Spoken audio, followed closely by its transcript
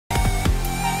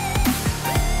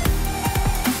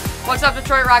What's up,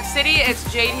 Detroit Rock City? It's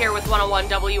Jade here with 101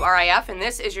 WRIF, and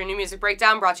this is your new music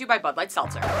breakdown brought to you by Bud Light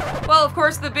Seltzer. Well, of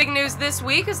course, the big news this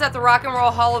week is that the Rock and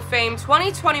Roll Hall of Fame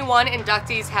 2021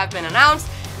 inductees have been announced,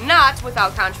 not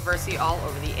without controversy all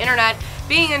over the internet.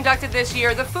 Being inducted this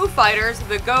year, the Foo Fighters,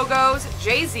 the Go-Go's,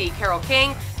 Jay-Z, Carole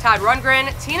King, Todd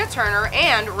Rundgren, Tina Turner,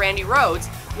 and Randy Rhoads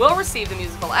will receive the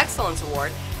Musical Excellence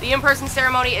Award. The in-person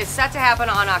ceremony is set to happen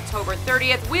on October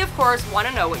 30th. We, of course, want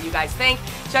to know what you guys think.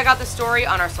 Check out the story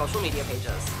on our social media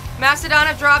pages. Mastodon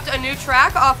have dropped a new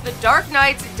track off the Dark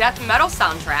Knight's death metal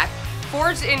soundtrack.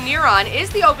 Forged in Neuron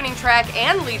is the opening track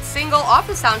and lead single off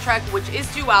the soundtrack, which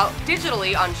is due out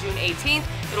digitally on June 18th.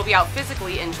 It'll be out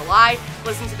physically in July.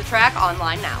 Listen to the track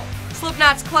online now.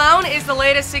 Slipknot's Clown is the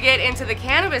latest to get into the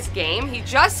cannabis game. He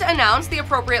just announced the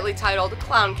appropriately titled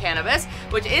Clown Cannabis,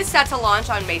 which is set to launch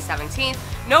on May 17th.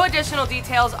 No additional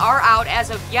details are out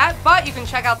as of yet, but you can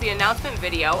check out the announcement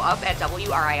video up at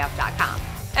WRIF.com.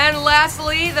 And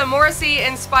lastly, the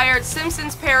Morrisey-inspired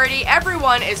Simpsons parody,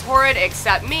 Everyone is Horrid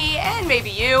Except Me and Maybe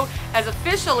You, has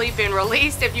officially been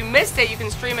released. If you missed it, you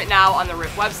can stream it now on the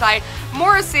RIF website.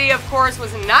 Morrisey, of course,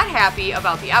 was not happy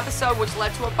about the episode, which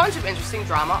led to a bunch of interesting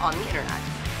drama on the internet.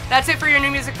 That's it for your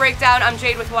new music breakdown. I'm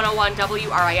Jade with 101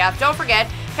 WRIF. Don't forget,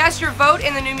 cast your vote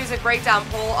in the new music breakdown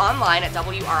poll online at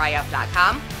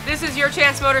WRIF.com. This is your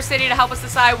chance, Motor City, to help us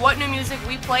decide what new music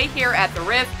we play here at the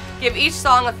RIF. Give each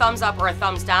song a thumbs up or a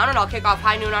thumbs down, and I'll kick off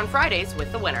High Noon on Fridays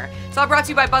with the winner. It's all brought to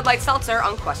you by Bud Light Seltzer,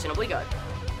 unquestionably good.